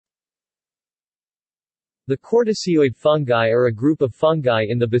The corticioid fungi are a group of fungi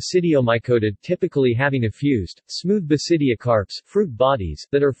in the basidiomycota typically having effused, smooth basidiocarps fruit bodies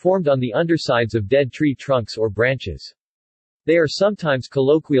that are formed on the undersides of dead tree trunks or branches. They are sometimes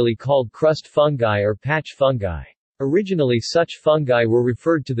colloquially called crust fungi or patch fungi. Originally such fungi were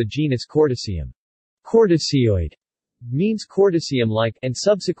referred to the genus Corticium. Corticioid means corticium-like, and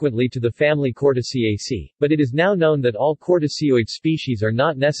subsequently to the family Corticiaceae, but it is now known that all corticioid species are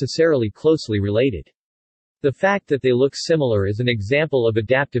not necessarily closely related. The fact that they look similar is an example of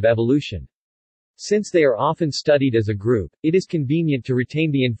adaptive evolution. Since they are often studied as a group, it is convenient to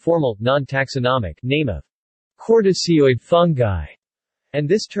retain the informal, non-taxonomic name of corticioid fungi, and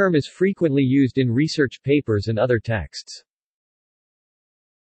this term is frequently used in research papers and other texts.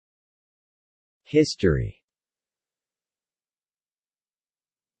 History.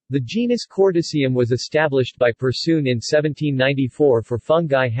 The genus Corticium was established by Persoon in 1794 for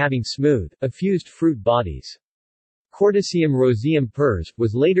fungi having smooth, effused fruit bodies. Corticium roseum pers.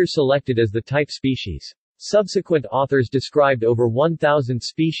 Was later selected as the type species. Subsequent authors described over 1,000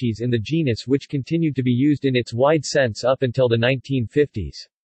 species in the genus which continued to be used in its wide sense up until the 1950s.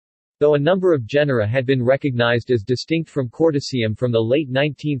 Though a number of genera had been recognized as distinct from Corticium from the late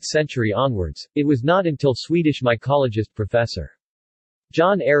 19th century onwards, it was not until Swedish mycologist Professor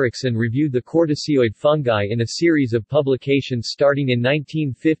John Eriksson reviewed the corticioid fungi in a series of publications starting in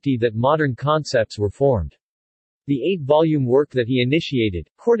 1950 that modern concepts were formed. The 8-volume work that he initiated,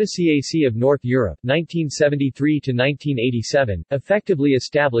 Corticiaceae of North Europe 1973–1987, effectively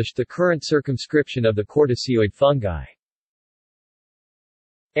established the current circumscription of the corticioid fungi.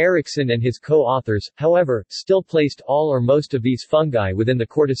 Eriksson and his co-authors, however, still placed all or most of these fungi within the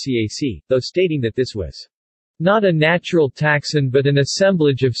Corticiaceae, though stating that this was not a natural taxon but an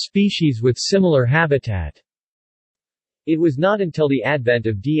assemblage of species with similar habitat. It was not until the advent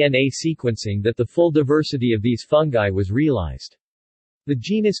of DNA sequencing that the full diversity of these fungi was realized. The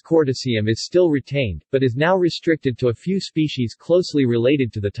genus Corticium is still retained, but is now restricted to a few species closely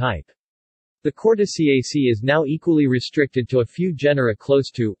related to the type. The Corticiaceae is now equally restricted to a few genera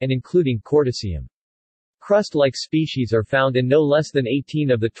close to, and including, Corticium. Crust-like species are found in no less than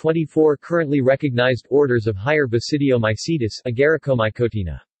 18 of the 24 currently recognized orders of higher Basidiomycetes,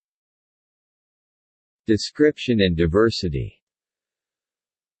 Agaricomycotina. Description and diversity.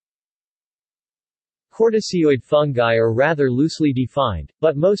 Corticioid fungi are rather loosely defined,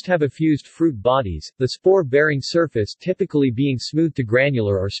 but most have effused fruit bodies, the spore-bearing surface typically being smooth to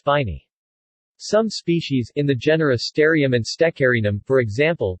granular or spiny. Some species, in the genera Sterium and Stecharinum, for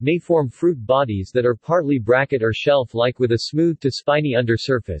example, may form fruit bodies that are partly bracket or shelf-like with a smooth to spiny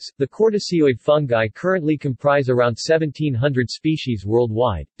undersurface. The corticioid fungi currently comprise around 1,700 species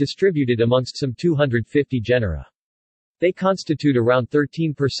worldwide, distributed amongst some 250 genera. They constitute around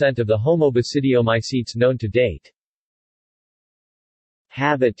 13% of the Homo basidiomycetes known to date.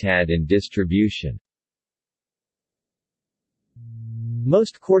 Habitat and distribution.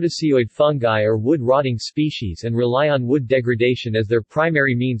 Most corticioid fungi are wood-rotting species and rely on wood degradation as their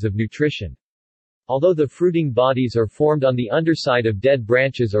primary means of nutrition. Although the fruiting bodies are formed on the underside of dead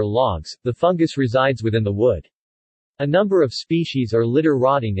branches or logs, the fungus resides within the wood. A number of species are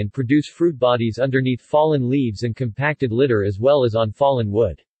litter-rotting and produce fruit bodies underneath fallen leaves and compacted litter as well as on fallen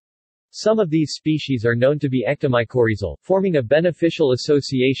wood. Some of these species are known to be ectomycorrhizal, forming a beneficial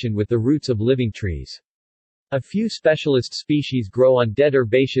association with the roots of living trees. A few specialist species grow on dead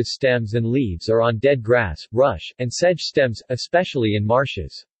herbaceous stems and leaves or on dead grass, rush, and sedge stems, especially in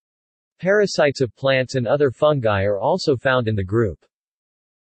marshes. Parasites of plants and other fungi are also found in the group.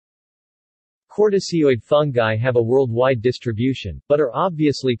 Corticioid fungi have a worldwide distribution, but are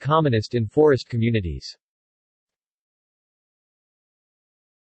obviously commonest in forest communities.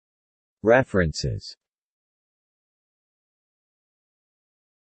 References.